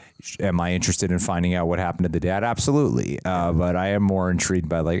then. Am I interested in finding out what happened to the dad? Absolutely. But I am more intrigued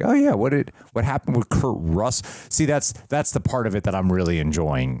by like, oh yeah, what happened with Kurt Russell? See, that's the part of it that I'm really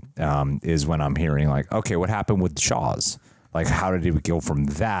enjoying, is when I'm hearing like, okay, what happened with Shaw's? Like, how did he go from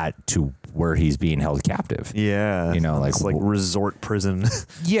that to where he's being held captive? Yeah. You know, like resort prison.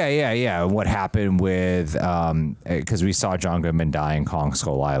 Yeah. What happened with, because we saw John Goodman die in Kong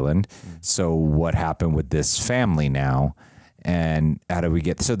Skull Island. So what happened with this family now? And how do we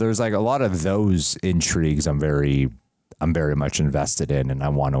get? So there's like a lot of those intrigues I'm very much invested in, and I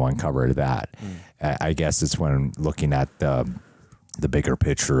want to uncover that. I guess it's when looking at the bigger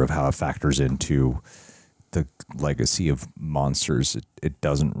picture of how it factors into the legacy of monsters. It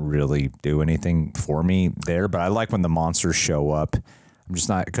doesn't really do anything for me there, but I like when the monsters show up. I'm just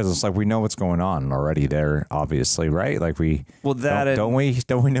not, because it's like we know what's going on already there, obviously, right? Like don't we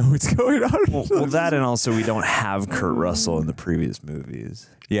know what's going on? Well, that, and also we don't have Kurt Russell in the previous movies.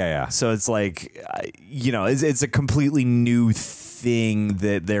 Yeah. So it's like, you know, it's a completely new thing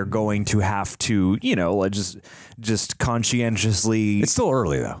that they're going to have to, you know, just conscientiously. It's still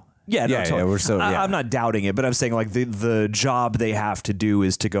early though. Yeah, we're so. Yeah. I'm not doubting it, but I'm saying like the job they have to do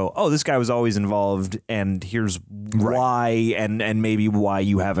is to go, oh, this guy was always involved, and here's why, and maybe why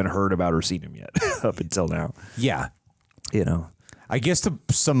you haven't heard about or seen him yet up until now. Yeah, you know, I guess to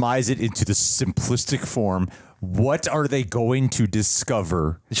surmise it into the simplistic form, what are they going to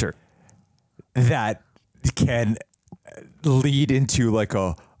discover? Sure, that can lead into like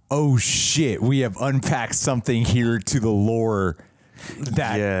oh shit, we have unpacked something here to the lore.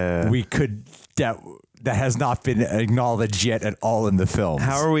 That we could that has not been acknowledged yet at all in the film.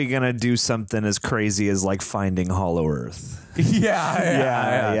 How are we gonna do something as crazy as like finding Hollow Earth?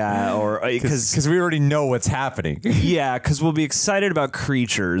 Yeah. Or because we already know what's happening. Yeah, because we'll be excited about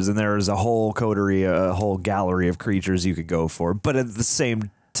creatures, and there's a whole coterie, a whole gallery of creatures you could go for. But at the same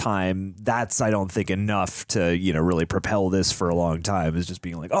time, that's, I don't think, enough to, you know, really propel this for a long time. Is just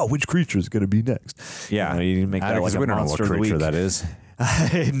being like, oh, which creature is going to be next? Yeah, you need to make that like a monster of the week. That is.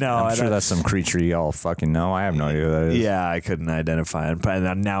 I'm sure that's some creature y'all fucking know. I have no idea who that is. Yeah, I couldn't identify it.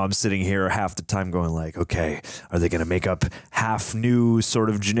 But now I'm sitting here half the time going like, okay, are they going to make up half new sort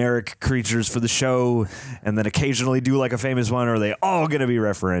of generic creatures for the show and then occasionally do like a famous one, or are they all going to be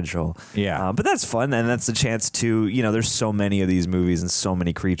referential? Yeah. But that's fun, and that's a chance to, there's so many of these movies and so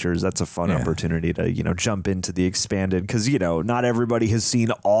many creatures. That's a fun opportunity to, jump into the expanded, because, not everybody has seen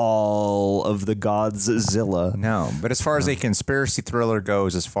all of the Godzilla. No, but as far as a conspiracy thriller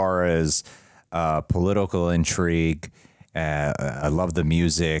goes, as far as political intrigue, I love the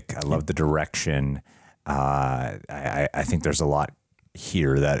music. I love the direction. I think there's a lot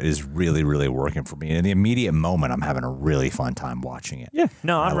here that is really, really working for me. And in the immediate moment, I'm having a really fun time watching it. Yeah,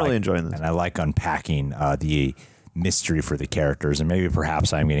 no, I'm really enjoying this. And I like unpacking the mystery for the characters, and maybe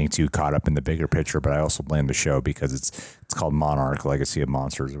perhaps I'm getting too caught up in the bigger picture, but I also blame the show because it's called Monarch, Legacy of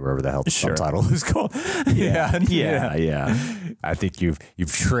Monsters, or whatever the hell the subtitle is called. Yeah. I think you've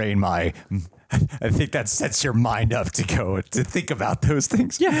trained my. I think that sets your mind up to think about those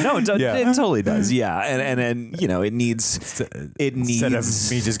things. Yeah, no, it totally does. Yeah, and it needs instead of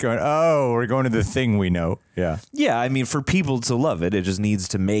me just going, oh, we're going to the thing we know. Yeah, yeah. I mean, for people to love it, it just needs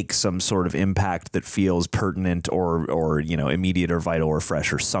to make some sort of impact that feels pertinent or immediate or vital or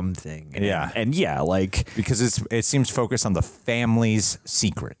fresh or something. And like because it seems focused on the family's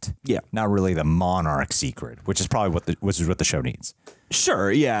secret. Yeah, not really the Monarch secret, which is probably what the show needs.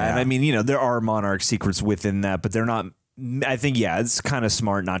 Sure, yeah. And I mean, there are Monarch secrets within that, but they're not. I think, it's kind of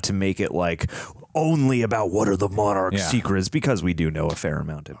smart not to make it like only about what are the Monarch secrets, because we do know a fair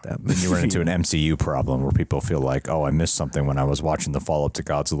amount of them. Then you run into an MCU problem where people feel like, oh, I missed something when I was watching the follow-up to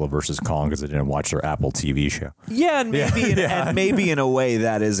Godzilla vs. Kong because I didn't watch their Apple TV show. Yeah, and maybe in a way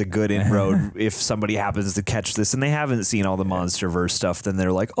that is a good inroad. If somebody happens to catch this and they haven't seen all the MonsterVerse stuff, then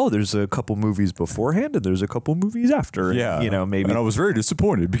they're like, oh, there's a couple movies beforehand and there's a couple movies after. And, maybe. And I was very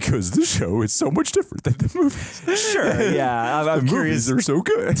disappointed because this show is so much different than the movies. Sure, yeah. I'm curious. They're so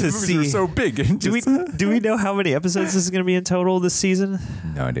good. To see. They're so big. Do we know how many episodes this is going to be in total this season?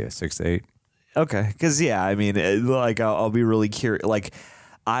 No idea. 6 to 8. Okay, because I mean, like I'll be really curious. Like,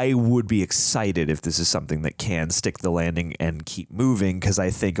 I would be excited if this is something that can stick the landing and keep moving, because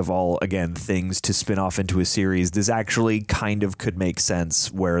I think of all, again, things to spin off into a series, this actually kind of could make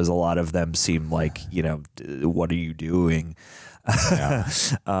sense, whereas a lot of them seem like, what are you doing? But I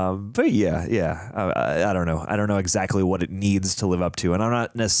don't know. I don't know exactly what it needs to live up to, and I'm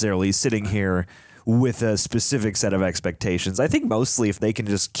not necessarily sitting here with a specific set of expectations. I think mostly if they can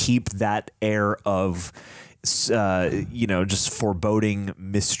just keep that air of just foreboding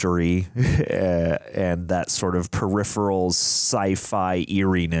mystery and that sort of peripheral sci-fi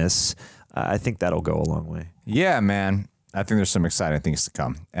eeriness, I think that'll go a long way. Yeah, man. I think there's some exciting things to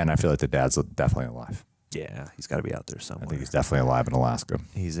come, and I feel like the dad's definitely alive. Yeah, he's got to be out there somewhere. I think he's definitely alive in Alaska.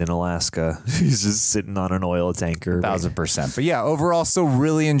 He's in Alaska. He's just sitting on an oil tanker. 1000%. But yeah, overall, still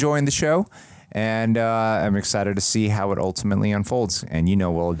really enjoying the show. And I'm excited to see how it ultimately unfolds. And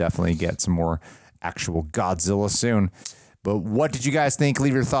we'll definitely get some more actual Godzilla soon. But what did you guys think?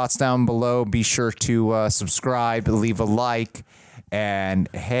 Leave your thoughts down below. Be sure to subscribe, leave a like.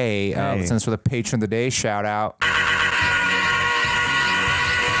 And hey. Since for the Patron of the Day shout out.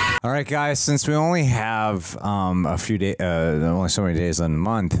 All right, guys, since we only have a few days, only so many days in a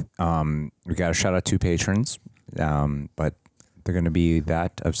month, we got to shout out 2 patrons, but they're going to be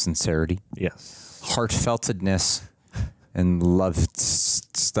that of sincerity, heartfeltedness, and love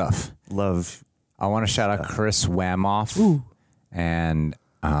stuff. Love. I want to shout out Chris Wamoff and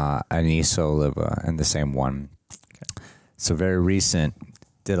Anesa Oliva, and the same one. Okay. So very recent,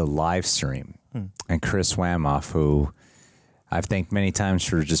 did a live stream, and Chris Wamoff, who I've thanked many times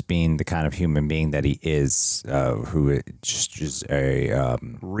for just being the kind of human being that he is, who just is a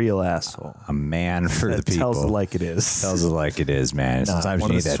real asshole, a man for the people. Tells it like it is. Tells it like it is, man. Sometimes you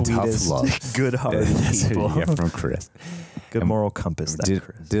need that tough love, good-hearted people. From Chris. Good moral compass. Chris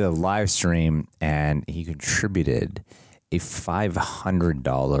did a live stream, and he contributed a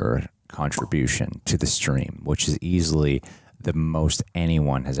 $500 contribution to the stream, which is easily the most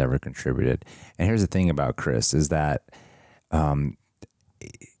anyone has ever contributed. And here's the thing about Chris is that. That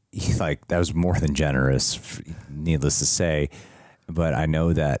was more than generous, needless to say, but I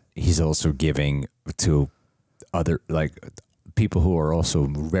know that he's also giving to other people who are also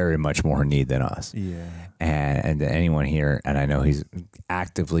very much more in need than us. Yeah. And anyone here, and I know he's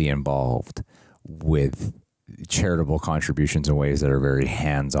actively involved with charitable contributions in ways that are very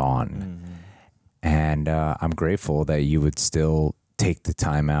hands-on. Mm-hmm. And I'm grateful that you would still take the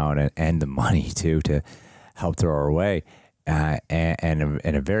time out and the money too to help throw our way. And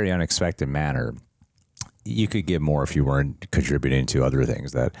in a very unexpected manner. you could give more if you weren't contributing to other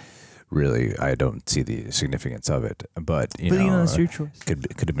things that really I don't see the significance of it. But you know, it's your choice. Could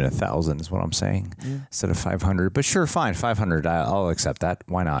have been 1,000 is what I'm saying, instead of 500. But sure, fine, 500. I'll accept that.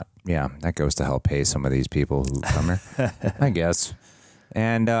 Why not? Yeah, that goes to help pay some of these people who come here, I guess.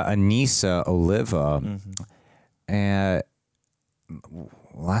 And Anissa Oliva, and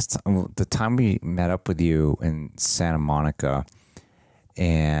the time we met up with you in Santa Monica,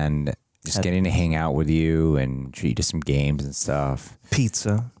 and just getting to hang out with you and treat you to some games and stuff,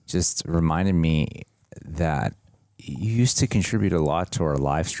 pizza, just reminded me that you used to contribute a lot to our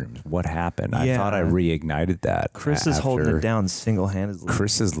live streams. What happened? I thought I reignited that. Chris is holding it down single-handedly.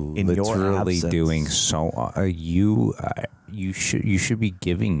 Chris is literally doing so. You should be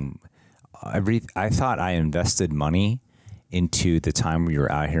giving I thought I invested money into the time we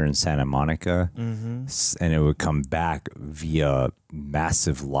were out here in Santa Monica, and it would come back via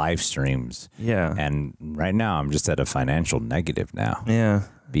massive live streams. Yeah. And right now I'm just at a financial negative now. Yeah.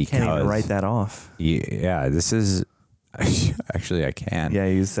 Because can't even write that off. Yeah, this is actually I can. Yeah,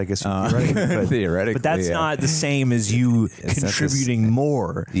 I guess theoretically. But that's not the same as you contributing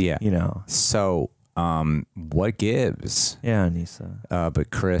more. Yeah. You know. So what gives? Yeah, Anissa.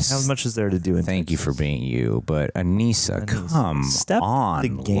 But Chris, how much is there to do? Thank you for being you. But Anissa, come step on, the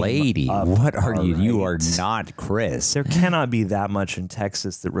game lady. Up. What are you? Right. You are not Chris. There cannot be that much in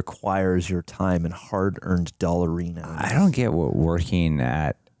Texas that requires your time and hard-earned dollarina. I don't get what working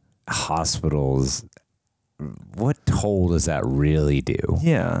at hospitals, what toll does that really do?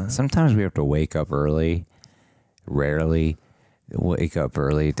 Yeah. Sometimes we have to wake up early, rarely wake up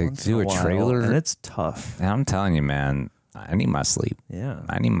early to do a trailer. And it's tough. And I'm telling you, man, I need my sleep. Yeah.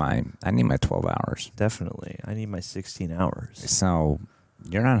 I need my 12 hours. Definitely. I need my 16 hours. So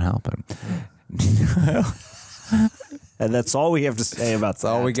you're not helping. And that's all we have to say about that. That's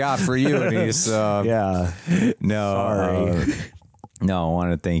all we got for you, Anissa. Yeah. No. Sorry. No, I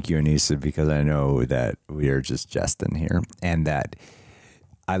want to thank you, Anissa, because I know that we are just jesting here, and that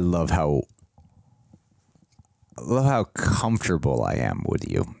I love how comfortable I am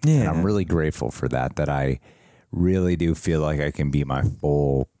with you. Yeah. And I'm really grateful for that, that I really do feel like I can be my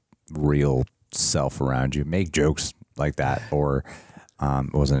full, real self around you. Make jokes like that, or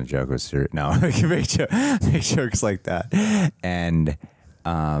it wasn't a joke, it was serious. No, I can make jokes like that. And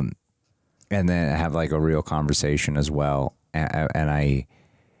then have like a real conversation as well. And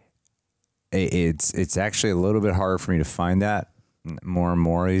it's actually a little bit harder for me to find that more and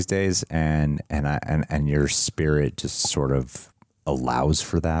more these days, and your spirit just sort of allows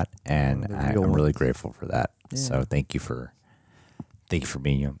for that, and I'm really grateful for that. Yeah. So thank you for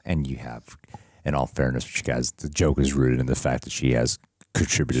being you. And you have, in all fairness, which you guys, the joke is rooted in the fact that she has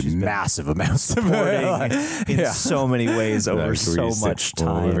contributed massive amounts of money in so many ways over so much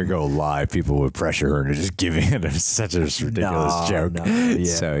time. When we go live, people would pressure her into just giving it such a ridiculous joke.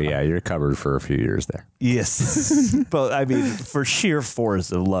 So yeah, you're covered for a few years there. Yes. But I mean, for sheer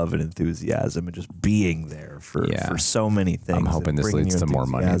force of love and enthusiasm and just being there for so many things. I'm hoping this leads to more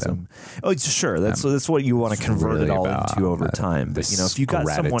money though. Oh, sure. That's what you want to convert really it all into over time. But you know, if you got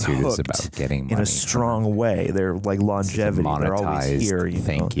someone hooked about getting money in a strong way, they're like longevity. They're always here. You know?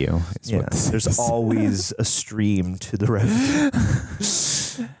 Thank you. Yeah, there's always a stream to the revenue.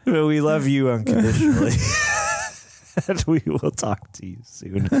 But we love you unconditionally. And we will talk to you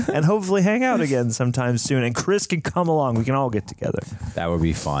soon. And hopefully hang out again sometime soon. And Chris can come along. We can all get together. That would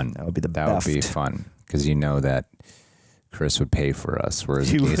be fun. That would be That would be fun. Because you know that Chris would pay for us,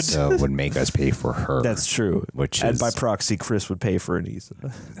 whereas Anissa would make us pay for her. That's true. And by proxy, Chris would pay for Anissa.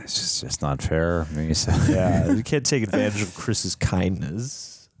 That's just not fair, Anissa. Yeah, you can't take advantage of Chris's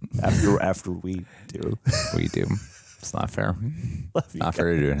kindness after we do. We do. It's not fair. Love you not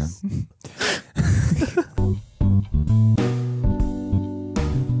fair to do it.